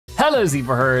Hello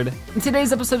Zebra Herd. In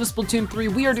today's episode of Splatoon 3,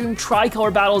 we are doing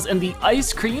Tricolor battles in the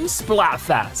Ice Cream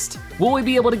Splatfest. Will we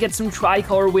be able to get some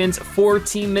Tricolor wins for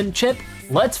Team Mint Chip?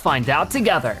 Let's find out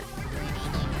together.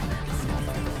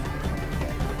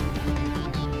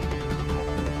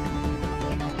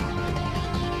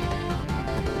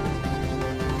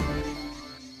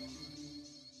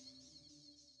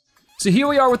 So here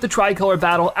we are with the Tricolor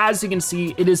battle. As you can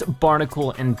see, it is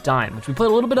Barnacle and Dime, which we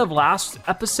played a little bit of last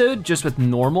episode just with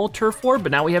normal Turf War,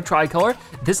 but now we have Tricolor.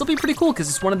 This will be pretty cool because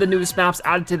it's one of the newest maps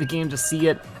added to the game. To see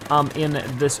it in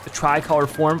this Tricolor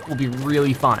form will be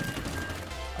really fun.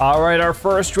 All right, our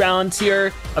first round here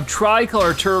of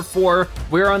Tricolor Turf War.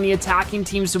 We're on the attacking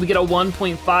team, so we get a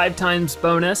 1.5 times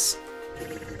bonus.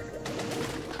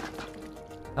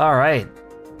 All right.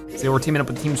 So we're teaming up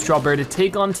with Team Strawberry to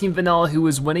take on Team Vanilla, who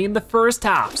was winning in the first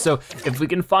half. So if we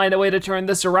can find a way to turn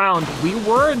this around, we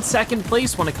were in second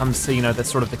place when it comes to, the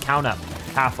sort of the count up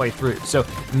halfway through. So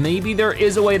maybe there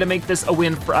is a way to make this a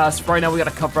win for us. For right now, we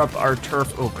gotta cover up our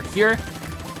turf over here.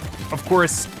 Of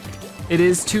course, it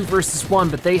is 2 versus 1,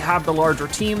 but they have the larger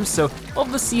team. So we'll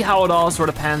have to see how it all sort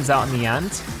of pans out in the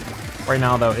end. Right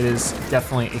now though, it is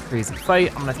definitely a crazy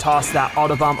fight. I'm gonna toss that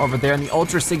auto bomb over there, and the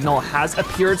ultra signal has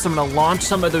appeared, so I'm gonna launch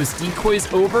some of those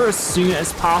decoys over as soon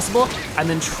as possible and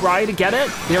then try to get it.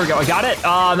 There we go, I got it.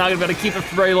 I'm not gonna be able to keep it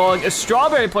for very long. A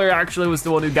Strawberry player actually was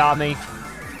the one who got me.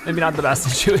 Maybe not the best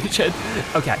situation.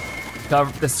 Okay,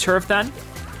 cover this turf then.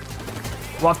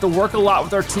 We'll have to work a lot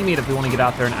with our teammate if we wanna get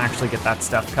out there and actually get that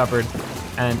stuff covered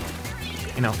and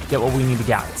get what we need to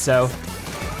get. So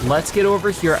let's get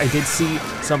over here. I did see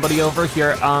somebody over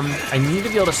here. I need to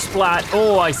be able to splat.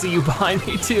 Oh, I see you behind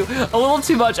me too. A little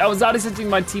too much. I was not expecting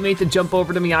my teammate to jump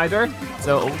over to me either.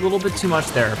 So a little bit too much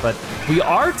there, but we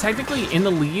are technically in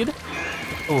the lead.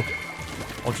 Oh,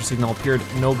 ultra signal appeared.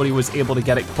 Nobody was able to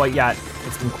get it quite yet.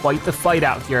 It's been quite the fight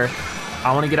out here.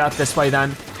 I wanna get out this way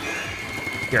then.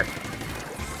 Here.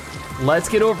 Let's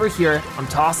get over here. I'm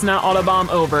tossing that auto bomb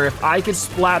over. If I could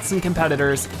splat some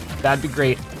competitors, that'd be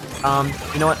great.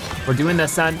 You know what? We're doing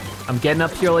this then. I'm getting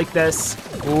up here like this.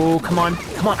 Oh, come on,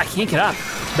 I can't get up.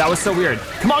 That was so weird.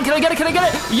 Come on, can I get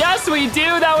it? Yes, we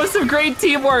do. That was some great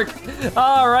teamwork.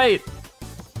 All right.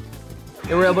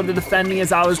 They were able to defend me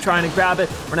as I was trying to grab it.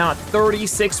 We're now at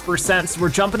 36%, so we're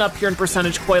jumping up here in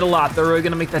percentage quite a lot. They're really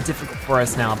gonna make that difficult for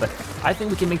us now, but I think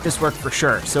we can make this work for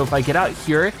sure. So if I get out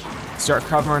here, start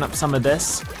covering up some of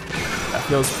this, that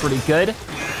feels pretty good.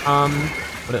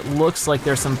 But it looks like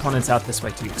there's some opponents out this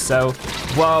way too. So,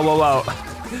 whoa.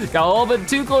 Got a little bit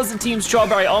too close to Team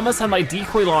Strawberry. I almost had my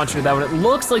decoy launcher though, and it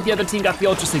looks like the other team got the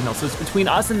ultra signal. So it's between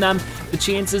us and them. The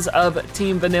chances of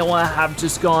Team Vanilla have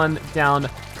just gone down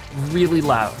really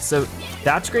low. So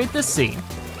that's great to see.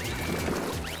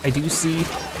 I do see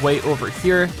way over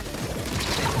here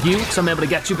so I'm able to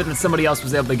get you, but then somebody else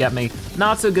was able to get me.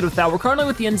 Not so good with that. We're currently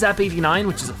with the NZAP 89,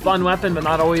 which is a fun weapon, but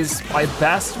not always my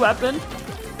best weapon.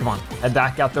 Come on, head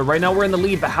back out there. Right now we're in the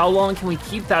lead, but how long can we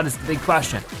keep that is the big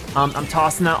question. I'm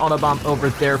tossing that auto bomb over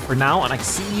there for now, and I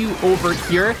see you over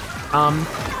here.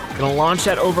 Gonna launch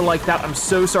that over like that. I'm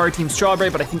so sorry, Team Strawberry,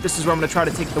 but I think this is where I'm gonna try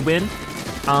to take the win,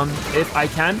 if I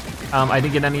can. I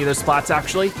didn't get any of those splats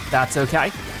actually. That's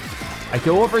okay. I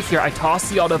go over here, I toss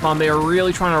the auto bomb. They are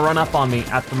really trying to run up on me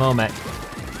at the moment.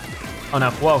 Oh no,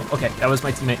 whoa, okay, that was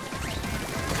my teammate.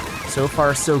 So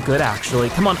far, so good, actually.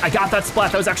 Come on, I got that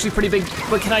splat. That was actually pretty big,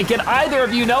 but can I get either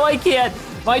of you? No, I can't.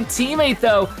 My teammate,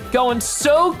 though, going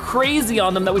so crazy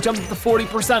on them that we jumped up to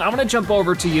 40%. I'm gonna jump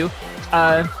over to you.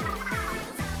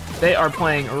 They are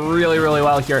playing really, really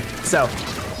well here. So,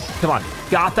 come on,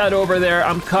 got that over there.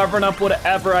 I'm covering up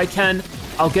whatever I can.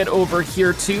 I'll get over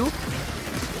here, too.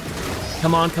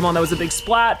 Come on, that was a big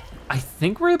splat. I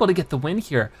think we're able to get the win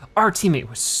here. Our teammate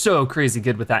was so crazy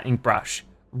good with that ink brush.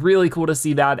 Really cool to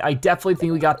see that. I definitely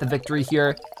think we got the victory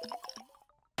here.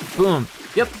 Boom,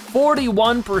 yep,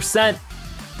 41%.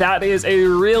 That is a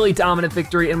really dominant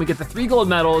victory, and we get the 3 gold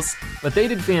medals, but they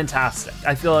did fantastic.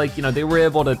 I feel like, they were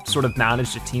able to sort of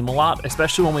manage the team a lot,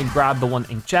 especially when we grabbed the 1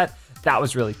 inkjet. That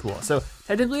was really cool. So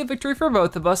technically a victory for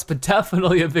both of us, but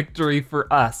definitely a victory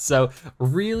for us. So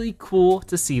really cool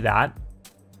to see that.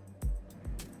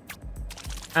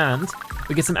 And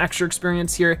we get some extra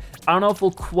experience here. I don't know if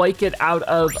we'll quite get out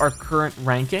of our current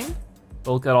ranking.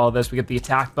 We'll look at all of this. We get the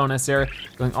attack bonus there,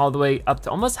 going all the way up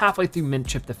to almost halfway through Mint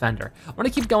Chip Defender. I wanna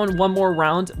keep going one more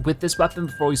round with this weapon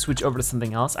before we switch over to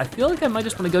something else. I feel like I might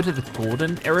just wanna go to the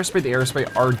golden aerospray, the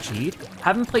aerospray RG.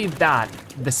 Haven't played that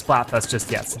this Splatfest just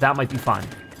yet, so that might be fun.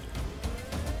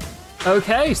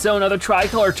 Okay, so another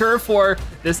Tricolor Turf War,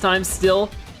 this time still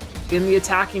in the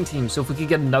attacking team. So if we could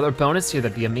get another bonus here,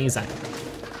 that'd be amazing.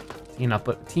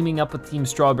 teaming up with Team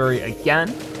Strawberry again.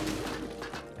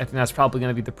 I think that's probably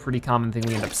gonna be the pretty common thing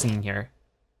we end up seeing here.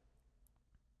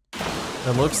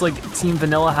 It looks like Team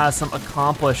Vanilla has some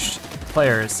accomplished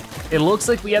players. It looks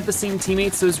like we have the same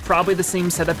teammates, so it's probably the same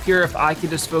setup here. If I could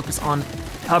just focus on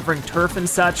covering turf and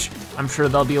such, I'm sure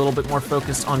they'll be a little bit more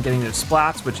focused on getting their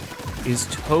splats, which is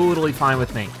totally fine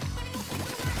with me.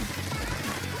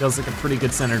 Feels like a pretty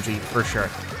good synergy for sure.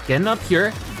 Getting up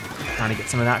here, trying to get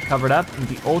some of that covered up, and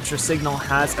the ultra signal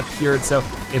has appeared, so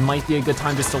it might be a good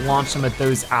time just to launch some of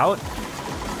those out.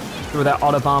 Throw that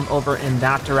auto bomb over in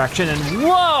that direction, and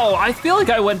whoa, I feel like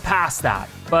I went past that,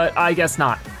 but I guess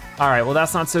not. All right, well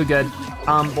that's not so good.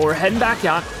 But we're heading back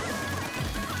out.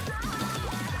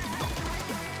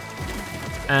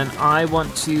 And I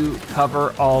want to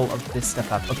cover all of this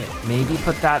stuff up. Okay, maybe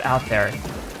put that out there.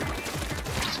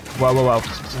 Whoa, whoa, whoa,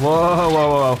 whoa,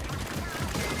 whoa,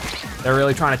 whoa. They're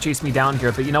really trying to chase me down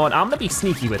here, but you know what? I'm gonna be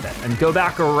sneaky with it and go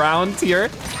back around here.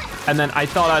 And then I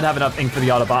thought I'd have enough ink for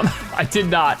the auto bomb. I did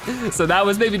not. So that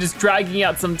was maybe just dragging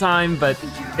out some time, but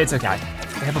it's okay.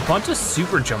 They have a bunch of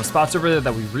super jump spots over there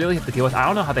that we really have to deal with. I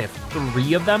don't know how they have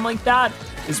 3 of them like that.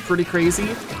 It's pretty crazy.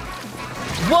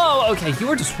 Whoa, okay, you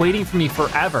were just waiting for me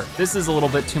forever. This is a little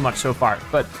bit too much so far,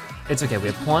 but it's okay. We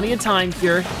have plenty of time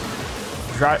here.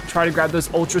 Try to grab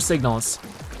those ultra signals.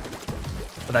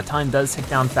 But that time does tick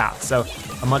down fast, so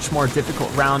a much more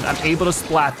difficult round. I'm able to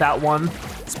splat that one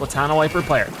Splatana Wiper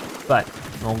player, but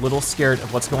I'm a little scared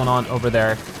of what's going on over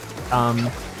there. I'm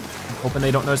hoping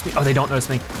they don't notice me. Oh, they don't notice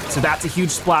me. So that's a huge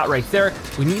splat right there.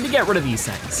 We need to get rid of these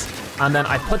things. And then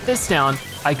I put this down,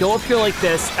 I go up here like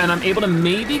this, and I'm able to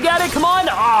maybe get it, come on!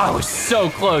 Oh, it was so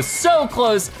close, so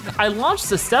close. I launched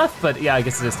the stuff, but yeah, I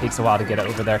guess it just takes a while to get it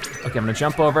over there. Okay, I'm gonna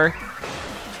jump over.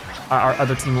 Our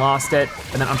other team lost it,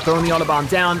 and then I'm throwing the Autobomb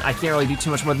down. I can't really do too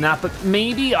much more than that, but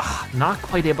maybe, not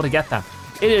quite able to get them.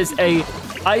 It is a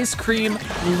ice cream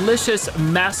delicious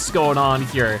mess going on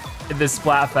here at this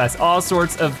Splatfest. All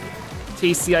sorts of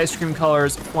tasty ice cream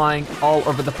colors flying all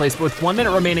over the place. But with 1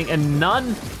 minute remaining and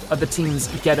none of the teams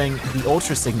getting the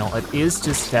ultra signal, it is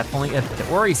just definitely a bit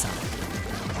worrisome.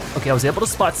 Okay, I was able to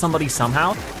spot somebody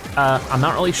somehow. I'm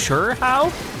not really sure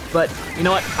how, but you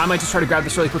know what? I might just try to grab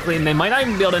this really quickly and they might not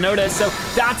even be able to notice. So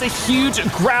that's a huge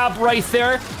grab right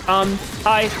there.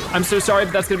 Hi, I'm so sorry,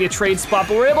 but that's gonna be a trade spot,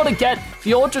 but we're able to get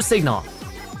the ultra signal.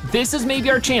 This is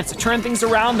maybe our chance to turn things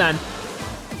around then.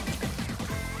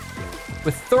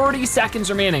 With 30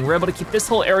 seconds remaining, we're able to keep this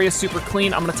whole area super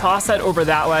clean. I'm gonna toss that over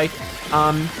that way.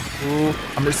 I'm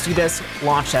gonna see this,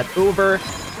 launch that over.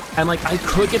 And like, I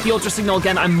could get the ultra signal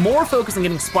again. I'm more focused on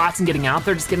getting splats and getting out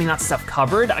there, just getting that stuff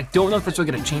covered. I don't know if that's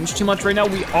really gonna change too much right now.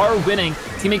 We are winning.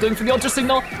 Teammate going for the ultra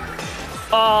signal.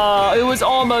 It was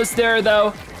almost there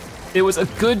though. It was a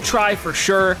good try for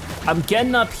sure. I'm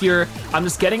getting up here. I'm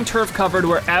just getting turf covered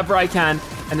wherever I can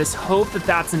and just hope that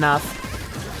that's enough.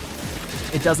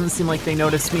 It doesn't seem like they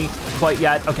noticed me quite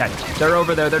yet. Okay, they're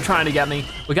over there, they're trying to get me.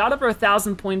 We got over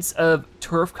 1,000 points of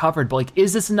turf covered, but like,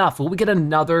 is this enough? Will we get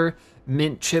another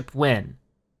mint chip win?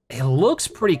 It looks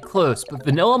pretty close, but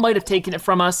Vanilla might have taken it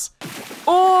from us.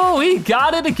 Oh, we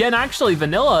got it again. Actually,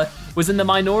 Vanilla was in the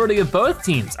minority of both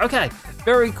teams. Okay,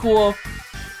 very cool.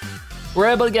 We're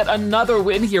able to get another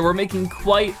win here. We're making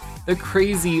quite the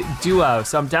crazy duo,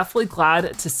 so I'm definitely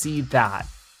glad to see that.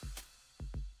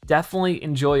 Definitely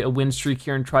enjoy a win streak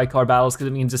here in Tricolor Battles because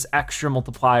it means just extra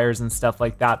multipliers and stuff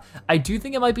like that. I do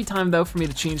think it might be time though for me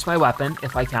to change my weapon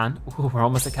if I can. Ooh, we're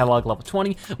almost at catalog level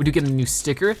 20. We do get a new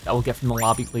sticker that we'll get from the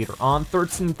lobby later on.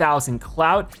 13,000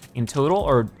 clout in total,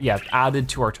 or yeah, added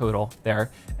to our total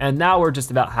there. And now we're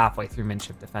just about halfway through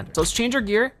Minship Defender. So let's change our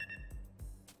gear.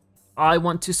 I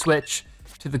want to switch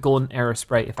to the golden arrow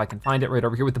spray if I can find it right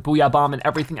over here with the booyah bomb and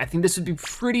everything. I think this would be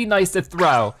pretty nice to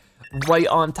throw right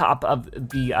on top of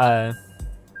the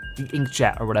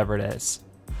inkjet or whatever it is.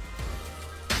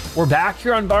 We're back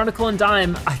here on Barnacle and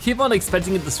Dime. I keep on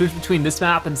expecting it to switch between this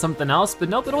map and something else, but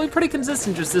nope, it'll be pretty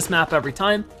consistent, just this map every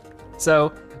time.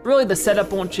 So really the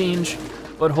setup won't change,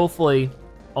 but hopefully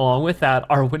along with that,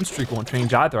 our win streak won't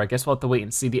change either. I guess we'll have to wait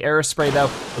and see. The arrow spray though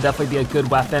will definitely be a good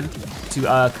weapon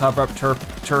to cover up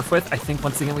turf with. I think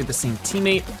once again we have the same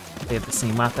teammate, they have the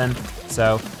same weapon,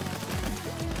 so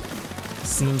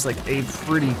seems like a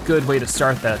pretty good way to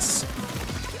start this.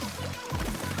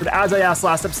 But as I asked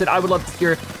last episode, I would love to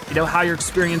hear, you know, how your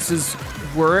experiences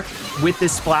were with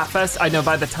this Splatfest. I know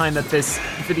by the time that this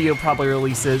video probably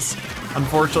releases,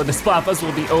 unfortunately the Splatfest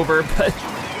will be over, but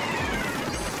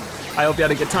I hope you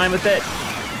had a good time with it.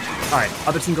 All right,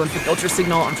 other team going for the ultra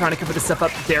signal. I'm trying to cover this stuff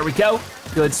up. There we go.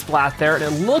 Good splat there. And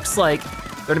it looks like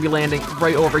They're gonna be landing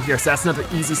right over here. So that's another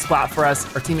easy splat for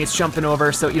us. Our teammates jumping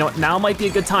over. So you know what, now might be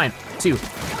a good time to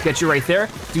get you right there,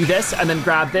 do this, and then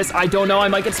grab this. I don't know, I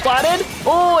might get splatted.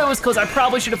 Oh, it was close. I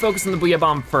probably should have focused on the Booyah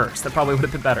Bomb first. That probably would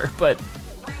have been better, but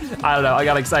I don't know, I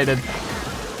got excited.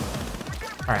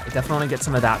 All right, I definitely wanna get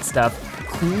some of that stuff.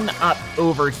 Clean up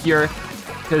over here,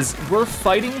 because we're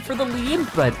fighting for the lead,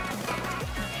 but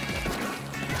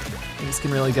things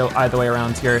can really go either way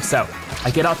around here. So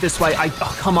I get out this way.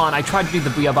 Oh, come on, I tried to do the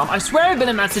Booyah Bomb. I swear I've been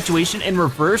in that situation in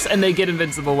reverse and they get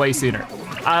invincible way sooner.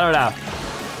 I don't know.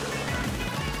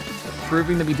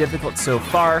 Proving to be difficult so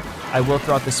far. I will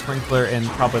throw out the sprinkler in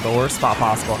probably the worst spot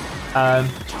possible.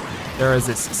 There is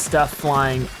this stuff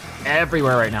flying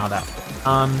everywhere right now though.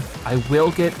 I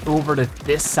will get over to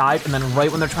this side, and then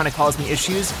right when they're trying to cause me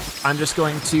issues, I'm just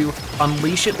going to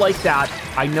unleash it like that.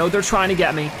 I know they're trying to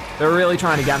get me. They're really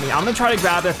trying to get me. I'm gonna try to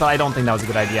grab it, but I don't think that was a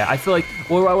good idea. I feel like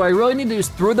what I really need to do is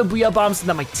throw the Booyah Bomb so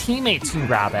that my teammates can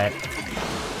grab it.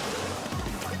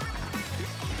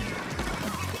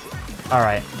 All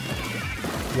right,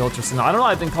 the Ultra Signal. I don't know,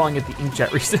 I've been calling it the ink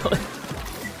jet recently.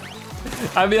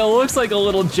 I mean, it looks like a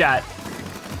little jet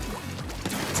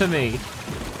to me.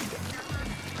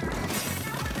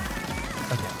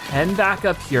 Head back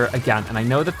up here again, and I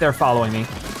know that they're following me.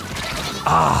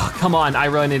 Ah, come on, I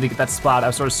really need to get that splat. I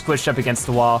was sort of squished up against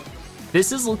the wall.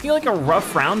 This is looking like a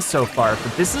rough round so far,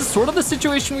 but this is sort of the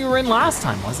situation we were in last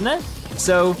time, wasn't it?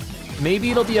 So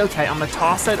maybe it'll be okay. I'm gonna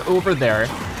toss that over there.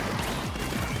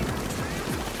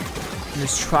 And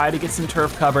just try to get some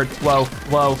turf covered. Whoa,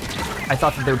 whoa. I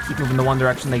thought that they would keep moving the one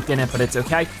direction, they didn't, but it's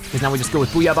okay, because now we just go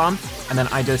with Booyah Bomb, and then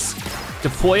I just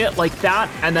deploy it like that,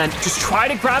 and then just try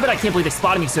to grab it. I can't believe they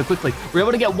spotted me so quickly. We were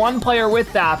able to get one player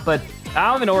with that, but I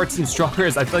don't even know where Team Strawberry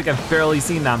is. I feel like I've barely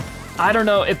seen them. I don't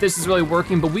know if this is really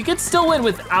working, but we could still win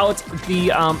without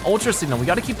the Ultra Signal. We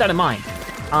gotta keep that in mind.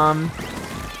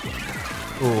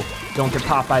 Ooh, don't get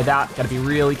popped by that. Gotta be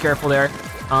really careful there.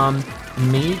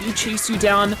 Maybe chase you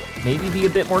down, maybe be a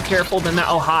bit more careful than that.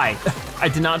 Oh, hi. I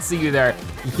did not see you there.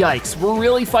 Yikes, we're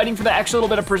really fighting for that extra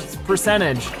little bit of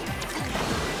percentage.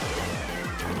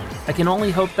 I can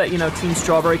only hope that, you know, Team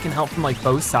Strawberry can help from like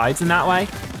both sides in that way.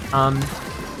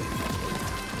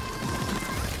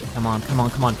 Come on, come on,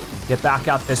 come on. Get back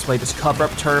out this way, just cover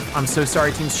up turf. I'm so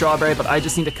sorry, Team Strawberry, but I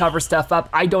just need to cover stuff up.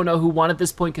 I don't know who won at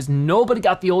this point because nobody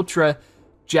got the Ultra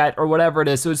Jet or whatever it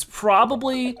is. So it's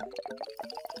probably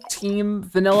Team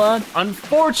Vanilla.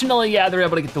 Unfortunately, yeah, they're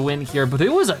able to get the win here, but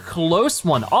it was a close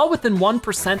one, all within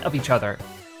 1% of each other.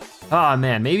 Oh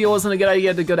man, maybe it wasn't a good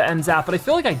idea to go to NZAP, but I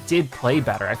feel like I did play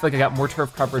better. I feel like I got more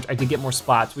turf coverage, I did get more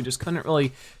splats, we just couldn't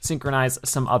really synchronize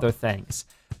some other things.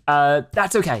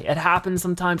 That's okay, it happens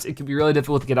sometimes. It can be really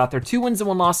difficult to get out there. 2 wins and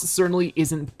 1 loss certainly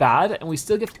isn't bad, and we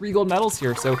still get 3 gold medals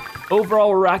here. So overall,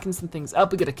 we're racking some things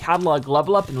up. We get a catalog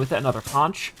level up, and with it, another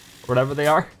conch, or whatever they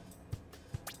are.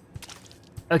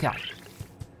 Okay,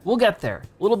 we'll get there,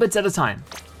 little bits at a time.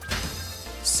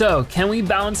 So can we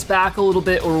bounce back a little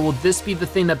bit, or will this be the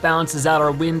thing that balances out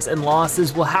our wins and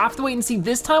losses? We'll have to wait and see.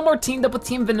 This time we're teamed up with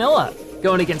Team Vanilla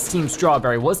going against Team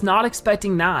Strawberry. Was not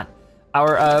expecting that.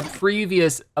 Our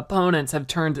previous opponents have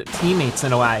turned teammates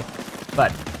in a way,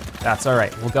 but that's all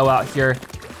right. We'll go out here.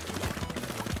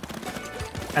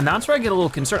 And that's where I get a little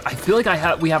concerned. I feel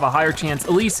like we have a higher chance,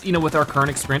 at least, you know, with our current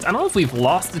experience. I don't know if we've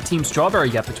lost to Team Strawberry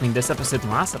yet between this episode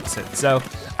and last episode. So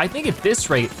I think at this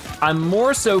rate, I'm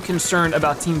more so concerned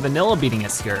about Team Vanilla beating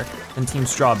us here than Team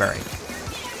Strawberry.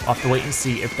 I'll have to wait and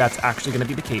see if that's actually gonna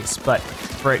be the case. But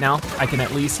for right now, I can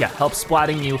at least, yeah, help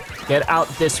splatting you, get out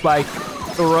this way,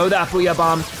 throw that Booyah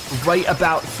Bomb right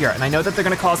about here. And I know that they're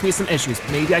gonna cause me some issues.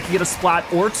 Maybe I can get a splat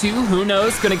or 2, who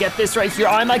knows? Gonna get this right here.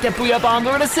 I might get Booyah Bomb,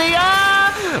 we're gonna see,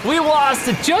 we lost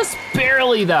it just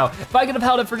barely though. If I could have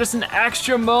held it for just an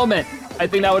extra moment, I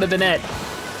think that would have been it.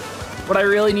 What I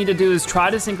really need to do is try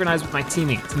to synchronize with my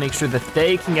teammate to make sure that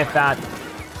they can get that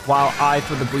while I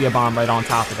throw the Booyah Bomb right on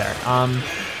top of there.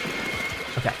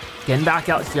 Okay, getting back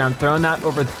out here, I'm throwing that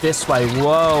over this way.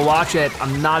 Whoa, watch it.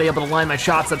 I'm not able to line my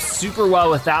shots up super well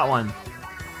with that one.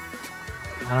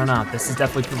 I don't know, this is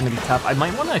definitely proving to be tough. I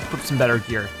might wanna equip some better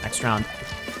gear next round.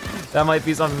 That might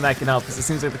be something that can help, because it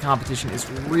seems like the competition is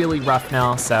really rough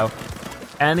now, so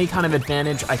any kind of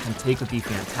advantage I can take would be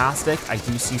fantastic. I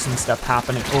do see some stuff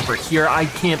happening over here. I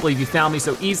can't believe you found me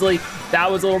so easily. That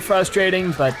was a little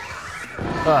frustrating, but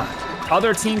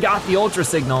other team got the Ultra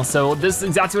Signal, so this is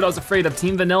exactly what I was afraid of.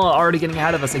 Team Vanilla already getting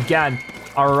ahead of us again.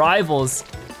 Our rivals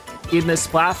in this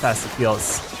Splatfest, it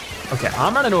feels. Okay,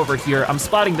 I'm running over here. I'm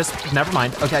splatting this, never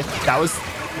mind. Okay, that was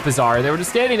bizarre. They were just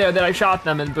standing there, then I shot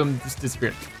them and boom, just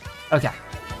disappeared. Okay.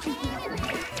 Keep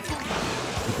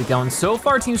it going. So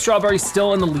far, Team Strawberry's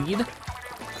still in the lead.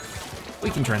 We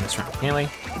can turn this around, can't we?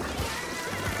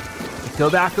 Go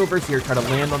back over here, try to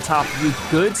land on top of you.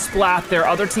 Good splat there,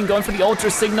 other team going for the ultra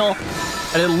signal.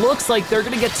 And it looks like they're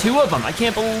gonna get 2 of them. I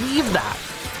can't believe that.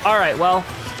 All right, well,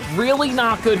 really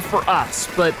not good for us,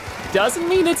 but doesn't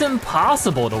mean it's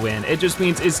impossible to win. It just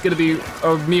means it's gonna be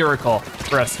a miracle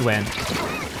for us to win.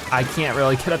 I can't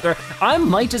really get up there. I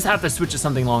might just have to switch to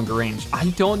something longer range. I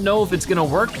don't know if it's gonna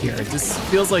work here. It just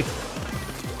feels like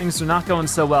things are not going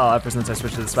so well ever since I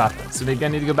switched to the Splatfests. So maybe I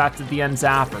need to go back to the end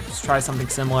zap or just try something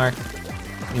similar.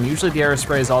 I mean, usually the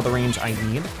aerospray is all the range I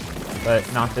need, but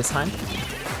not this time.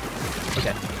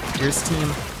 Okay, here's Team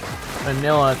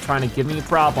Vanilla trying to give me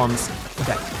problems.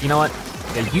 Okay, you know what?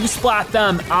 Yeah, you splat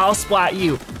them, I'll splat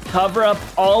you. Cover up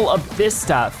all of this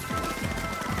stuff.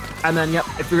 And then, yep,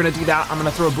 if you're gonna do that, I'm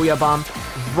gonna throw a Booyah Bomb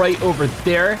right over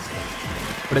there.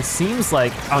 But it seems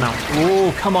like, oh no,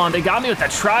 oh, come on, they got me with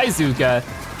that Trizooka.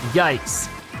 Yikes.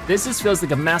 This just feels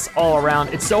like a mess all around.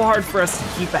 It's so hard for us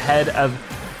to keep ahead of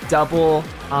double,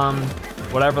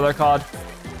 whatever they're called.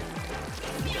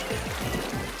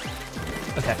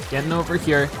 Okay, getting over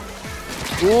here.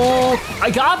 Ooh, I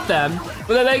got them,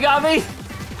 but then they got me.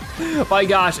 My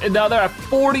gosh, and now they're at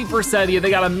 40% here.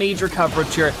 They got a major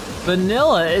coverage here.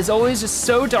 Vanilla is always just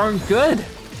so darn good.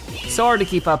 So hard to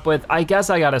keep up with. I guess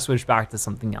I gotta switch back to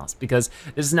something else because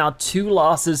there's now 2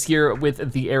 losses here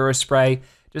with the aerospray.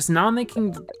 Just not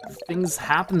making things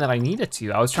happen that I needed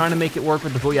to. I was trying to make it work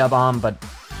with the Booyah Bomb, but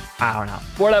I don't know.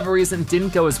 For whatever reason,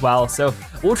 didn't go as well. So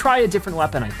we'll try a different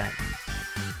weapon, I think.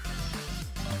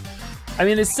 I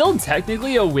mean, it's still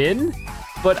technically a win,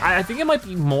 but I think it might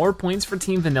be more points for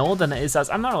Team Vanilla than it is us.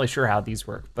 I'm not really sure how these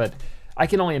work, but I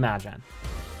can only imagine.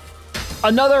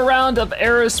 Another round of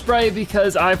aerospray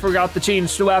because I forgot to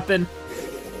change the weapon.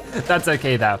 That's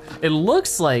okay though. It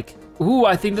looks like, ooh,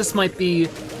 I think this might be,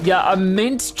 yeah, a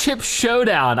mint chip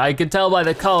showdown. I can tell by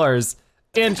the colors.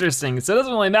 Interesting, so it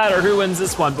doesn't really matter who wins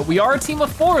this one, but we are a team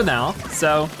of 4 now,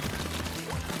 so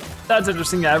that's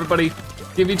interesting. Yeah, everybody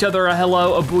give each other a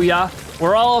hello, a booyah.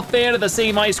 We're all a fan of the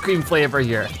same ice cream flavor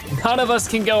here. None of us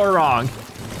can go wrong.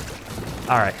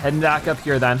 All right, heading back up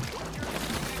here then.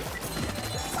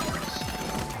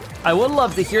 I would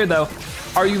love to hear though,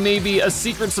 are you maybe a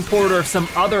secret supporter of some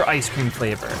other ice cream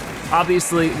flavor?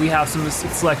 Obviously, we have some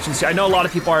selections here. I know a lot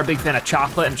of people are a big fan of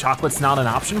chocolate, and chocolate's not an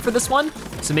option for this one.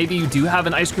 So maybe you do have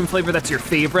an ice cream flavor that's your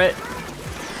favorite,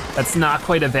 that's not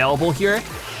quite available here.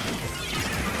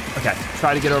 Okay,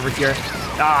 try to get over here.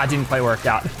 Ah, it didn't quite work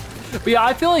out. But yeah,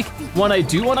 I feel like when I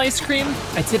do want ice cream,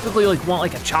 I typically want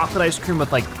like a chocolate ice cream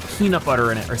with like peanut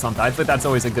butter in it or something. I think that's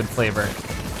always a good flavor.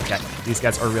 Okay, these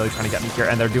guys are really trying to get me here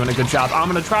and they're doing a good job. I'm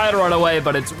gonna try to run away,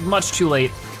 but it's much too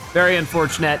late. Very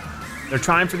unfortunate. They're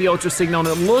trying for the ultra signal and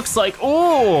it looks like,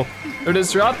 oh, they're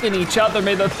disrupting each other.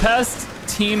 May the best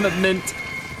Team Mint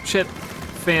Chip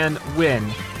fan win.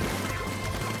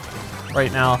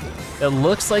 Right now, it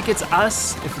looks like it's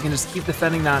us if we can just keep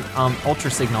defending that ultra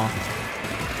signal.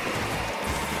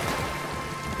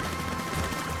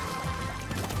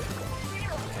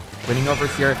 Winning over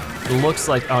here, it looks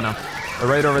like, oh no. They're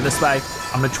right over this way.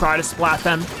 I'm gonna try to splat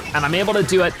them, and I'm able to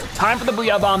do it. Time for the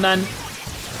Booyah Bomb then,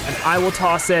 and I will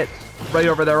toss it right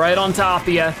over there, right on top of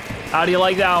you. How do you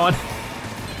like that one?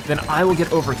 Then I will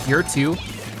get over here too.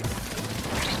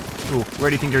 Ooh, where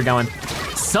do you think you're going?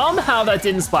 Somehow that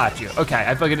didn't splat you. Okay,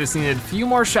 I feel like I just needed a few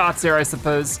more shots there, I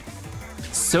suppose.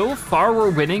 So far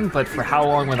we're winning, but for how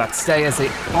long will that stay? As they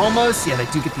almost, yeah,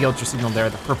 they do get the ultra signal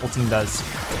there, the purple team does.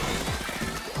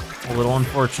 A little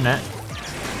unfortunate.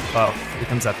 Oh, here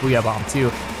comes that Booyah Bomb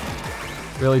too.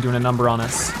 Really doing a number on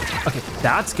us. Okay,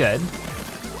 that's good.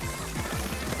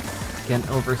 Getting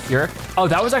over here. Oh,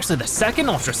 that was actually the second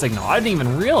ultra signal. I didn't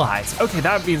even realize. Okay,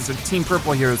 that means the Team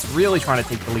Purple here is really trying to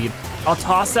take the lead. I'll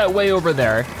toss that way over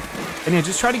there. And yeah,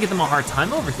 just try to give them a hard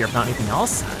time over here, if not anything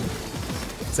else then.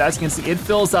 So as you can see, it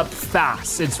fills up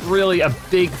fast. It's really a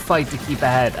big fight to keep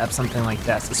ahead of something like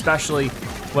this, especially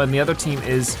when the other team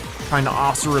is trying to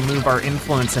also remove our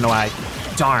influence in a way.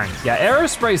 Darn, yeah,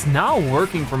 aerospray is not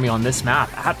working for me on this map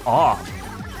at all.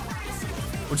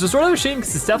 Which is sort of a shame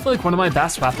because it's definitely like one of my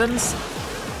best weapons.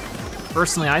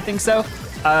 Personally, I think so.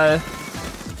 But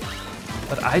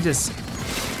I just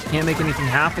can't make anything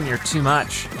happen here too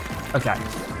much. Okay,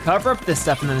 cover up this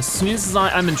stuff and then as soon as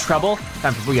I'm in trouble,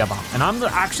 time for Booyah Bomb. And I'm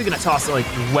actually gonna toss it like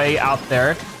way out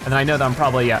there. And then I know that I'm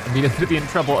probably, yeah, immediately gonna be in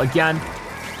trouble again.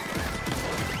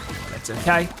 That's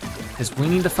okay, because we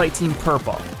need to fight Team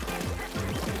Purple.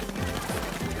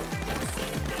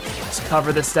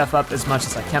 Cover this stuff up as much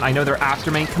as I can. I know they're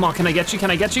after me. Come on, can I get you?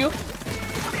 Can I get you?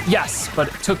 Yes, but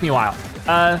it took me a while.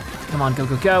 Come on, go,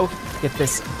 go, go. Get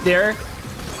this there.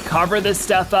 cover this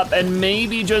stuff up, and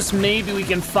maybe, just maybe, we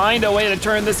can find a way to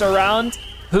turn this around.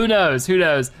 Who knows, who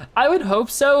knows? I would hope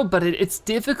so, but it's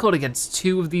difficult against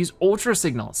 2 of these ultra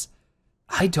signals.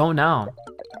 I don't know.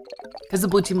 Because the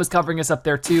blue team was covering us up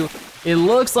there too. It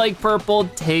looks like purple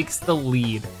takes the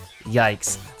lead.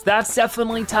 Yikes. So that's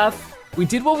definitely tough. We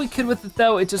did what we could with it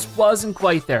though, it just wasn't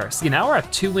quite there. See, now we're at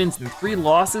 2 wins and 3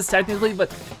 losses technically,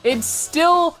 but it's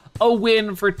still a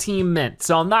win for Team Mint,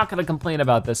 so I'm not gonna complain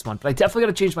about this one, but I definitely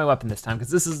gotta change my weapon this time, because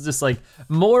this is just like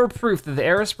more proof that the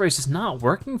aerospray is just not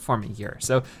working for me here.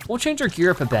 So we'll change our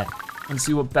gear up a bit and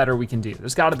see what better we can do.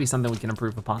 There's gotta be something we can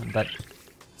improve upon, but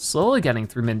slowly getting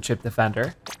through Mint Chip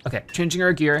Defender. Okay, changing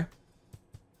our gear.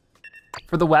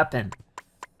 For the weapon,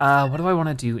 what do I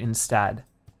wanna do instead?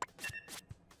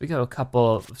 We go a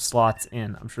couple of slots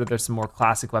in. I'm sure there's some more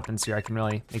classic weapons here I can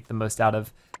really make the most out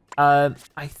of.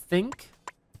 I think,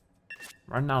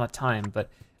 I'm running out of time,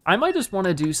 but I might just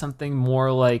wanna do something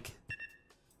more like,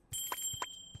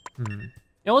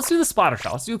 yeah, let's do the spotter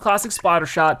shot. Let's do a classic spotter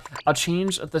shot. I'll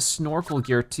change the snorkel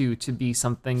gear too to be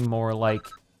something more like,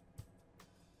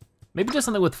 maybe just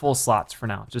something with full slots for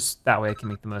now. Just that way I can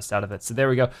make the most out of it. So there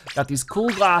we go. Got these cool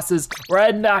glasses. We're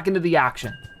heading back into the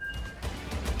action.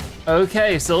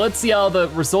 Okay, so let's see how the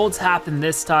results happen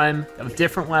this time. Got a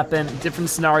different weapon, different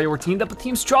scenario. We're teamed up with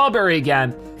Team Strawberry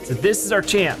again. So this is our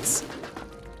chance.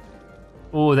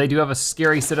 Oh, they do have a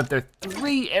scary setup there.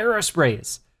 3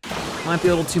 aerosprays. Might be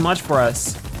a little too much for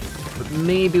us, but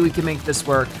maybe we can make this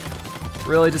work.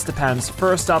 Really just depends.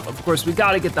 First up, of course, we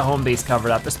gotta get the home base covered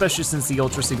up, especially since the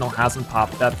ultra signal hasn't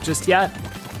popped up just yet.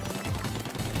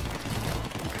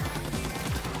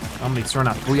 Somebody's throwing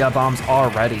out Booyah bombs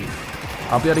already.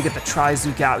 I'll be able to get the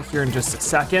Trizook out here in just a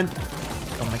second.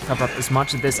 I'm gonna cover up as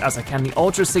much of this as I can. The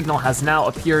ultra signal has now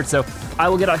appeared, so I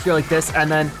will get out here like this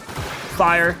and then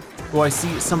fire. Oh, I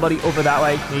see somebody over that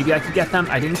way. Maybe I could get them.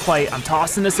 I didn't quite. I'm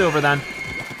tossing this over then.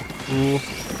 Ooh,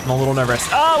 I'm a little nervous.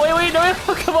 Oh, wait, no,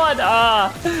 come on.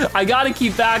 I gotta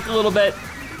keep back a little bit.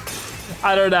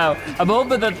 I don't know. I'm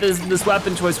hoping that this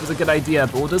weapon choice was a good idea,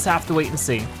 but we'll just have to wait and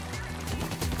see.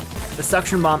 The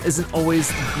suction bomb isn't always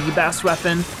the best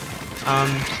weapon,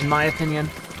 in my opinion.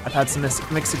 I've had some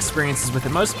mixed experiences with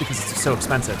it, mostly because it's so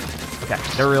expensive. Okay,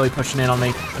 they're really pushing in on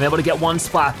me. I'm able to get 1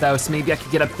 splat though, so maybe I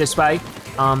could get up this way.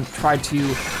 Try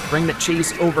to bring the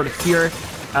chase over to here,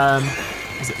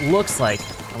 as it looks like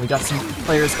we got some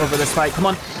players over this way. Come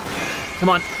on,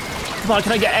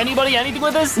 can I get anything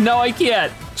with this? No, I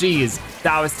can't. Jeez,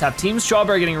 that was tough. Team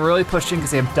Strawberry getting really pushed in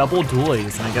because they have double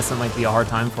dualies, and I guess it might be a hard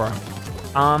time for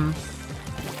them.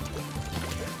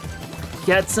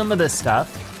 Get some of this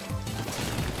stuff.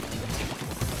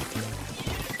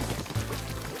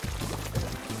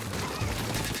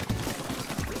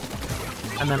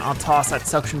 And then I'll toss that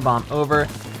suction bomb over.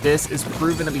 This is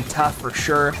proven to be tough for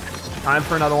sure. Time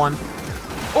for another one.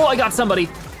 Oh, I got somebody.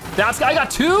 I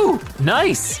got 2,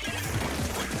 nice.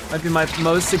 Might be my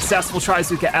most successful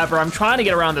Trizuka ever. I'm trying to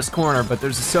get around this corner, but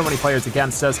there's just so many players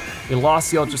against us. We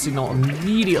lost the ultra signal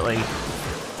immediately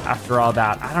after all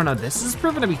that. I don't know, this is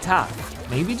proven to be tough.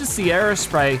 Maybe just the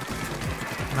aerospray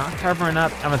not covering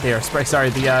up. I'm not the aerospray, sorry,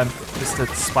 just the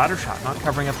splatter shot not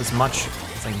covering up as much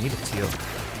as I need it to.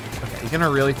 Okay, you gonna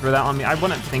really throw that on me? I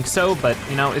wouldn't think so, but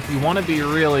you know, if you wanna be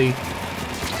really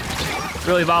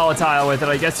volatile with it,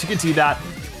 I guess you could do that.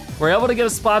 We're able to get a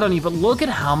splat on you, but look at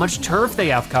how much turf they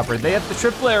have covered. They have the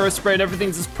triple aerospray and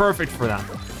everything's just perfect for them.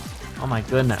 Oh my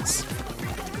goodness.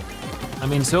 I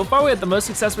mean, so far we had the most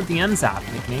success with the end zap.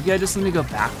 Maybe I just need to go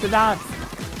back to that.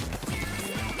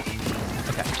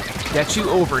 Okay, get you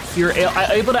over here.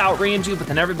 Able to outrange you, but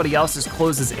then everybody else just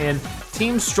closes in.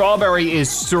 Team Strawberry is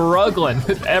struggling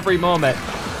with every moment.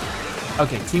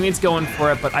 Okay, teammates going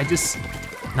for it, but I just,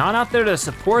 not out there to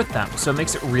support them, so it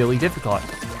makes it really difficult.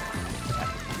 Okay,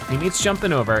 teammates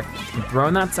jumping over, I'm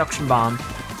throwing that suction bomb.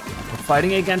 We're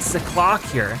fighting against the clock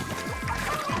here.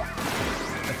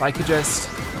 If I could just,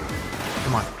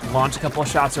 come on, launch a couple of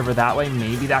shots over that way,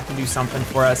 maybe that can do something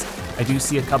for us. I do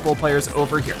see a couple of players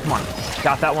over here. Come on,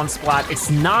 got that one splat. It's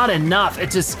not enough,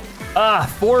 it just,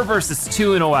 4 versus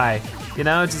 2 in a way. You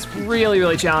know, it's just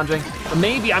really challenging. But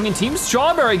maybe, I mean, Team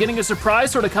Strawberry getting a surprise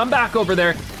sort of comeback over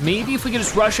there. Maybe if we could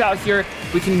just rush out here,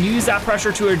 we can use that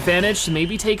pressure to our advantage to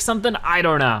maybe take something, I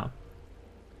don't know.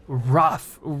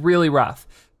 Rough, really rough.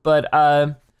 But,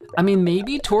 I mean,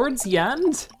 maybe towards the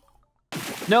end?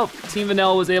 Nope, Team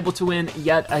Vanilla was able to win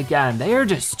yet again. They are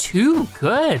just too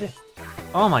good.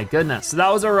 Oh my goodness, so that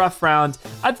was a rough round.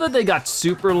 I thought they got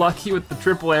super lucky with the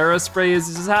triple aerosprays.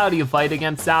 It's just how do you fight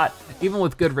against that? Even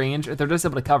with good range, they're just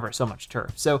able to cover so much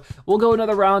turf. So we'll go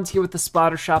another round here with the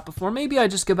spotter shot before maybe I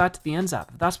just go back to the end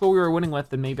zap. If that's what we were winning with,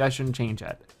 then maybe I shouldn't change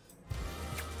it.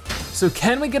 So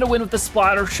can we get a win with the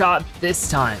splatter shot this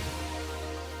time?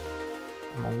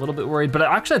 I'm a little bit worried, but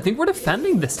actually I think we're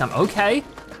defending this time. Okay,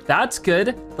 that's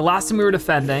good. The last time we were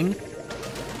defending,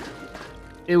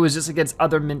 it was just against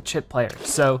other mint chip players.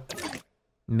 So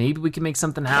maybe we can make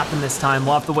something happen this time.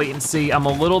 We'll have to wait and see. I'm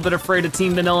a little bit afraid of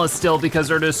Team Vanilla still because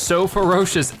they're just so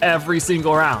ferocious every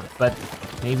single round. But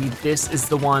maybe this is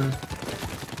the one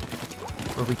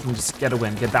where we can just get a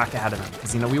win, get back ahead of them.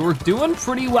 Because, you know, we were doing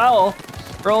pretty well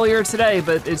earlier today,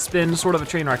 but it's been sort of a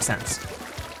train wreck since.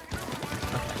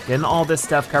 Okay, getting all this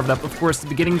stuff covered up. Of course, the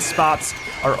beginning spots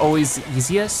are always the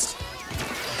easiest.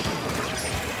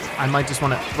 I might just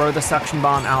want to throw the suction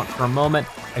bomb out for a moment.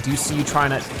 I do see you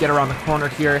trying to get around the corner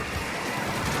here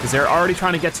because they're already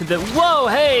trying to get to the, whoa,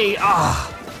 hey,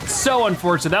 so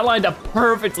unfortunate. That lined up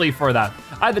perfectly for that.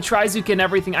 I had the Trizuka and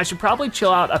everything. I should probably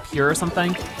chill out up here or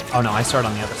something. Oh no, I start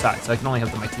on the other side, so I can only hope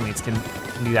that my teammates can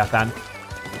do that then.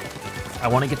 I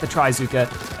want to get the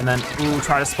Trizuka and then, ooh,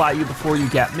 try to splat you before you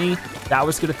get me. That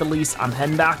was good at the least. I'm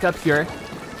heading back up here.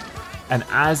 And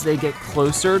as they get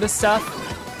closer to stuff,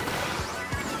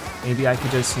 maybe I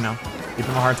could just, you know, give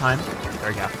them a hard time. There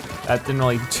we go. That didn't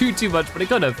really do too much, but it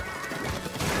could have.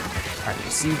 All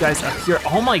right, see you guys up here.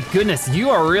 Oh my goodness, you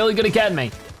are really good at getting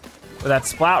me with that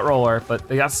splat roller, but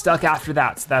they got stuck after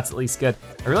that, so that's at least good.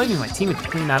 I really need my teammate to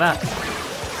clean that up.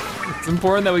 It's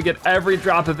important that we get every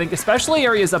drop of ink, especially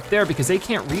areas up there because they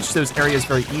can't reach those areas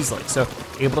very easily. So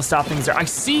able to stop things there. I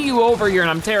see you over here and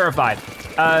I'm terrified.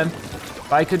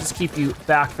 If I could just keep you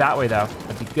back that way though,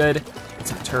 that'd be good. Get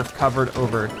some turf covered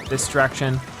over this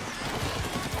direction.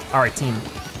 All right, team,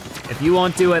 if you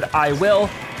won't do it, I will.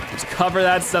 Just cover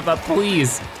that stuff up,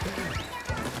 please.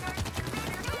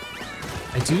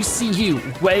 I do see you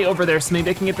way over there, so maybe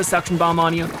I can get the suction bomb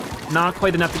on you. Not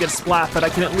quite enough to get a splat, but I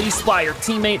can at least splat your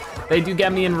teammate. They do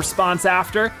get me in response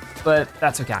after, but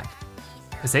that's okay.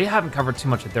 Because they haven't covered too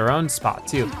much at their own spot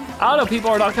too. I don't know, people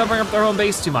are not covering up their own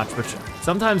base too much, which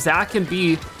sometimes that can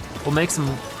be, will make them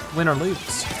win or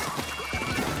lose.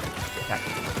 Okay,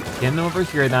 getting over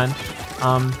here then.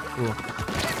 Ooh.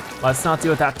 Let's not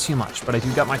deal with that too much, but I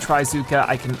do got my Trizuka.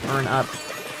 I can earn up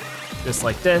just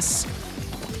like this.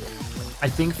 I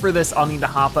think for this, I'll need to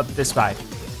hop up this way.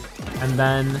 And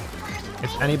then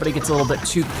if anybody gets a little bit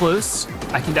too close,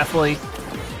 I can definitely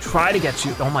try to get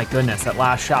you. Oh my goodness, that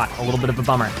last shot, a little bit of a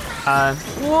bummer.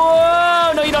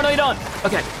 Whoa, no you don't, no you don't.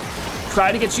 Okay,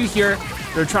 try to get you here.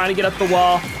 They're trying to get up the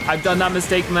wall. I've done that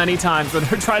mistake many times where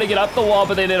they're trying to get up the wall,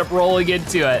 but they ended up rolling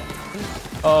into it.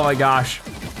 Oh my gosh.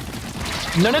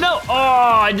 No, no, no. Oh,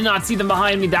 I did not see them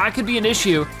behind me. That could be an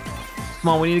issue. Come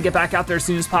on, we need to get back out there as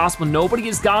soon as possible. Nobody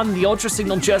has gotten the ultra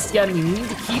signal just yet, and we need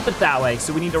to keep it that way.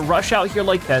 So we need to rush out here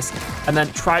like this, and then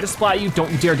try to splat you.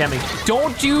 Don't you dare get me.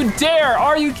 Don't you dare,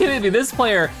 are you kidding me? This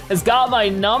player has got my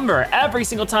number every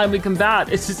single time we combat.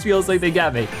 It just feels like they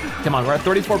get me. Come on, we're at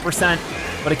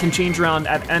 34%, but it can change around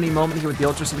at any moment here with the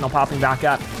ultra signal popping back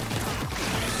up.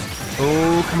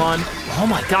 Oh, come on. Oh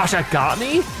my gosh, that got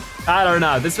me? I don't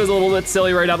know, this was a little bit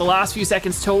silly right now. The last few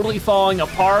seconds totally falling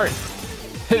apart.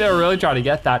 They're really trying to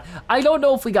get that. I don't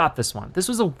know if we got this one. This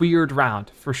was a weird round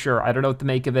for sure. I don't know what to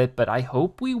make of it, but I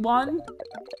hope we won.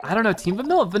 I don't know, Team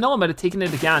Vanilla might have taken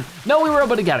it again. No, we were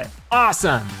able to get it,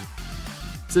 awesome.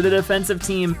 So the defensive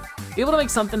team, able to make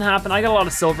something happen. I got a lot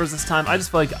of silvers this time. I just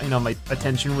feel like, you know, my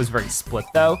attention was very split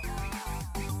though.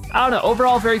 I don't know,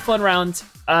 overall very fun round.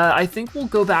 I think we'll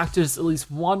go back to just at least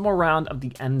one more round of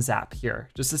the end zap here,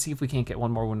 just to see if we can't get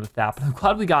one more win with that. But I'm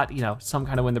glad we got, you know, some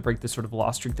kind of win to break this sort of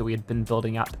loss streak that we had been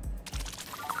building up.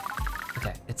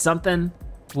 Okay, it's something.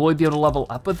 Will we be able to level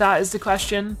up with that is the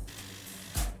question.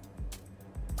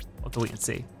 We'll have to wait and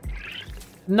see.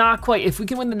 Not quite. If we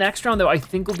can win the next round though, I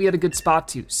think we'll be at a good spot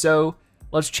too. So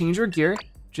let's change our gear,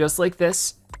 just like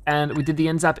this. And we did the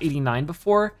NZAP 89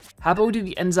 before. How about we do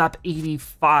the NZAP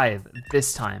 85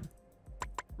 this time?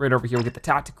 Right over here, we'll get the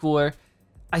tactic cooler.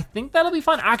 I think that'll be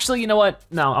fun. Actually, you know what?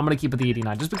 No, I'm gonna keep it the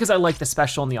 89, just because I like the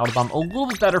special and the auto bomb a little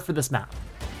bit better for this map.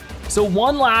 So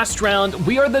one last round,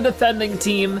 we are the defending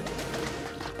team.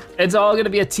 It's all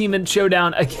gonna be a team and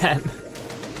showdown again.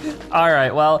 All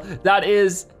right, well, that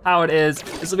is how it is.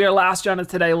 This will be our last round of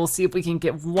today. We'll see if we can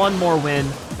get one more win.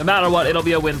 No matter what, it'll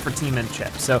be a win for Team and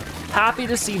Chip. So happy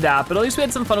to see that, but at least we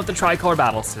had some fun with the Tricolor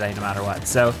battles today, no matter what.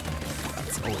 So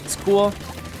that's always cool.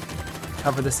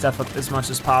 Cover this stuff up as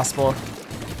much as possible.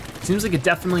 Seems like it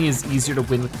definitely is easier to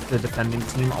win with the defending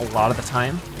team a lot of the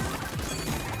time.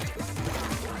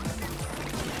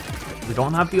 We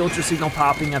don't have the ultra signal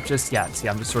popping up just yet. See,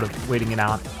 I'm just sort of waiting it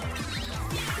out.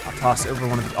 I'll toss over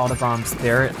one of the auto bombs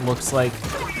there. It looks like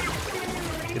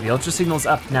the ultra signal's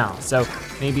up now. So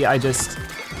maybe I just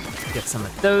get some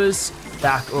of those.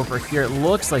 back over here. It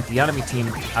looks like the enemy team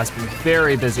has been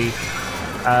very busy.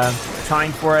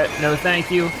 Trying for it, no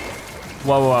thank you.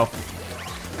 Whoa, whoa.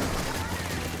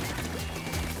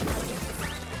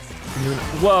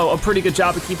 Whoa, a pretty good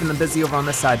job of keeping them busy over on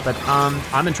this side, but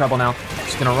I'm in trouble now.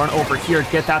 Just gonna run over here,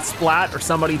 get that splat, or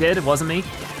somebody did, it wasn't me.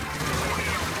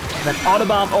 Then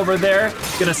Autobomb over there,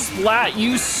 gonna splat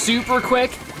you super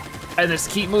quick, and just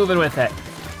keep moving with it.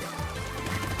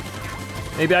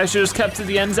 Maybe I should have just kept to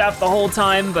the end zap the whole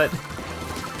time, but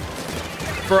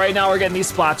for right now, we're getting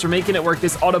these splats, we're making it work.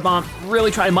 This Autobomb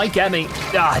really might get me.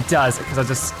 Ah, it does, because I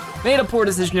just made a poor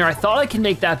decision here. I thought I could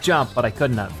make that jump, but I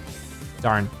couldn't have.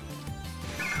 Darn.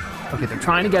 Okay, they're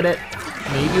trying to get it.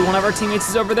 Maybe one of our teammates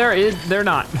is over there. They're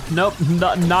not. Nope,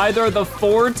 neither of the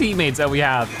 4 teammates that we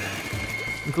have,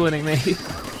 including me,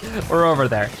 we're over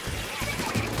there.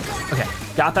 Okay,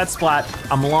 got that splat.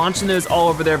 I'm launching those all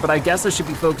over there, but I guess I should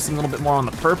be focusing a little bit more on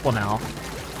the purple now.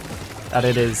 That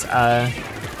it is, you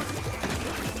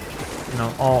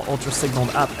know, all ultra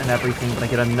signaled up and everything, but I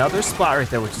get another splat right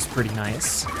there, which is pretty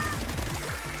nice.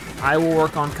 I will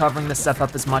work on covering this stuff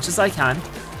up as much as I can.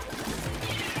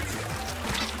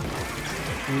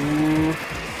 Ooh.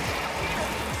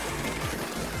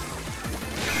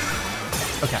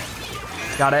 Okay,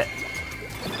 got it.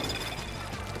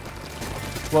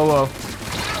 Whoa, whoa.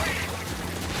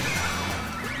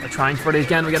 They're trying for it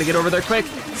again. We gotta get over there quick.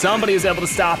 Somebody is able to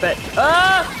stop it.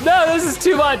 Ah, no, this is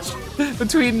too much.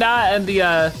 Between that and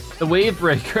the wave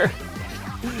breaker,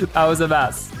 that was a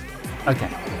mess. Okay,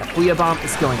 that Booyah Bomb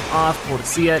is going off, cool to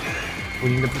see it. We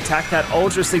need to protect that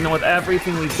ultra signal with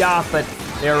everything we've got, but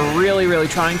they're really, really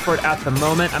trying for it at the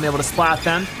moment. I'm able to splat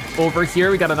them. Over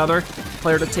here, we got another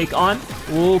player to take on.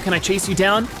 Ooh, can I chase you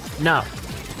down? No.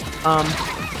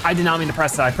 I did not mean to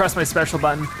press that. I pressed my special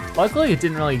button. Luckily, it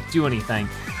didn't really do anything.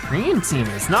 Green team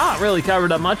is not really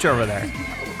covered up much over there.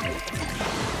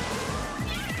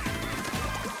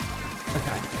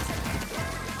 Okay.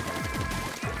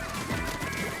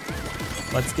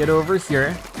 Let's get over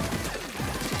here.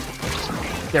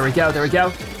 There we go, there we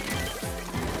go.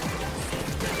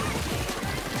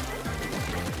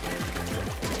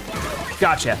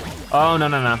 Gotcha. Oh, no,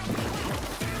 no, no.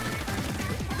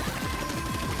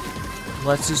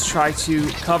 Let's just try to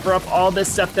cover up all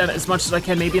this stuff then as much as I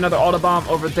can. Maybe another Autobomb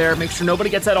over there. Make sure nobody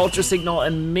gets that ultra signal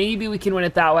and maybe we can win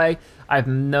it that way. I have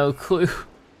no clue.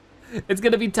 It's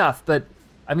gonna be tough, but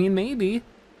I mean, maybe.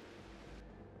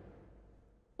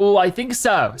 Oh, I think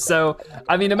so. So,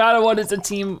 I mean, no matter what, it's a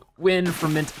team win for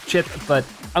Mint Chip, but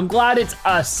I'm glad it's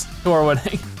us who are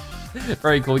winning.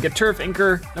 Very cool. We get Turf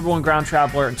Inker, #1 Ground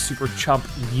Traveler, and Super Chump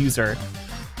User.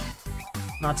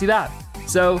 Not too bad.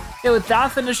 So, yeah, with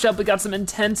that finished up, we got some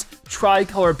intense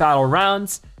Tricolor battle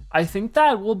rounds. I think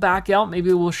that we'll back out.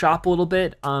 Maybe we'll shop a little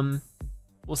bit.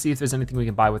 We'll see if there's anything we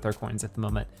can buy with our coins at the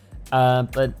moment.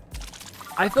 But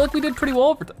I feel like we did pretty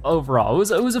well overall.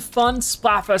 It was a fun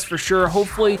Splatfest for sure.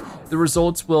 Hopefully the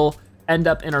results will end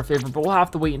up in our favor, but we'll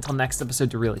have to wait until next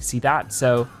episode to really see that.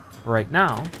 So right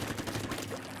now,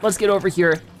 let's get over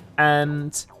here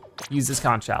and use this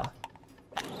conch shell.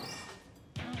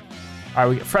 All right,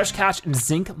 we get Fresh Catch and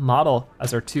Zinc Model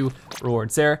as our 2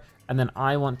 rewards there. And then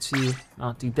I want to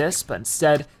not do this, but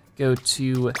instead go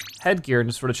to Headgear and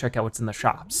just sort of check out what's in the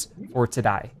shops for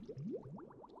today.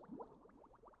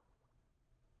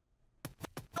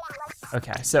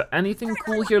 Okay, so anything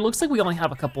cool here? Looks like we only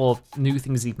have a couple of new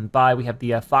things you can buy. We have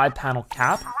the 5-panel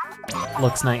cap,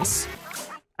 looks nice.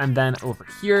 And then over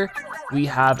here, we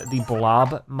have the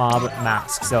Blob Mob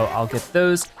mask. So I'll get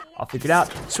those, I'll figure it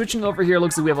out. Switching over here,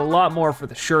 looks like we have a lot more for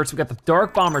the shirts. We got the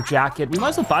Dark Bomber jacket. We might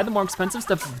as well buy the more expensive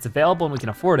stuff if it's available and we can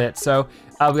afford it. So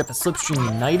we got the Slipstream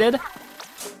United,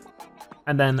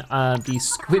 and then the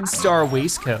Squid Star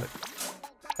waistcoat,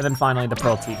 and then finally the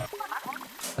Pearl Tee.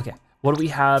 Okay. What do we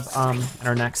have in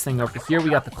our next thing over here?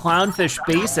 We got the Clownfish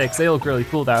Basics. They look really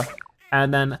cool though.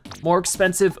 And then more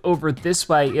expensive over this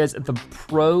way is the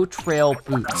Pro Trail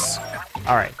Boots.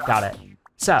 All right, got it.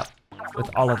 So,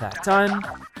 with all of that done,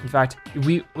 in fact,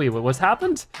 wait, what's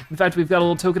happened? In fact, we've got a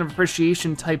little token of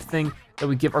appreciation type thing that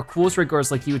we give our coolest regulars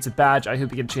like you. It's a badge. I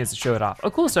hope you get a chance to show it off. Oh,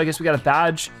 cool, so I guess we got a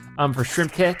badge for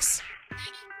shrimp kicks.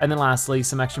 And then lastly,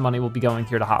 some extra money will be going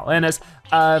here to Hotlandis.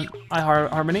 Hi,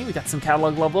 Harmony, we got some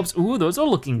catalog level ups. Ooh, those are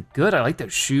looking good. I like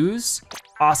those shoes.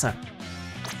 Awesome.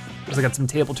 I got some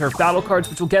table turf battle cards,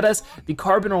 which will get us the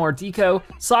Carbon Ore Deco,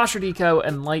 Slosher Deco,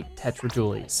 and Light Tetra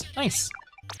Dualies. Nice.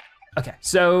 Okay,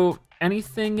 so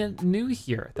anything new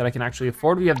here that I can actually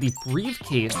afford? We have the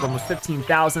briefcase for almost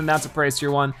 15,000. That's a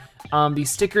pricier one. The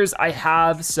stickers I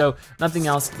have, so nothing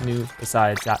else new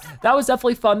besides that. That was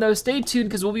definitely fun though. Stay tuned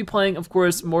because we'll be playing, of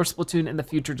course, more Splatoon in the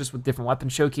future, just with different weapon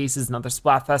showcases and other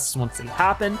Splatfests once they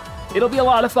happen. It'll be a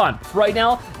lot of fun. Right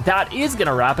now, that is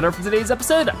gonna wrap it up for today's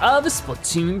episode of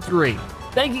Splatoon 3.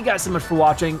 Thank you guys so much for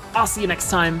watching. I'll see you next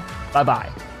time.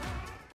 Bye-bye.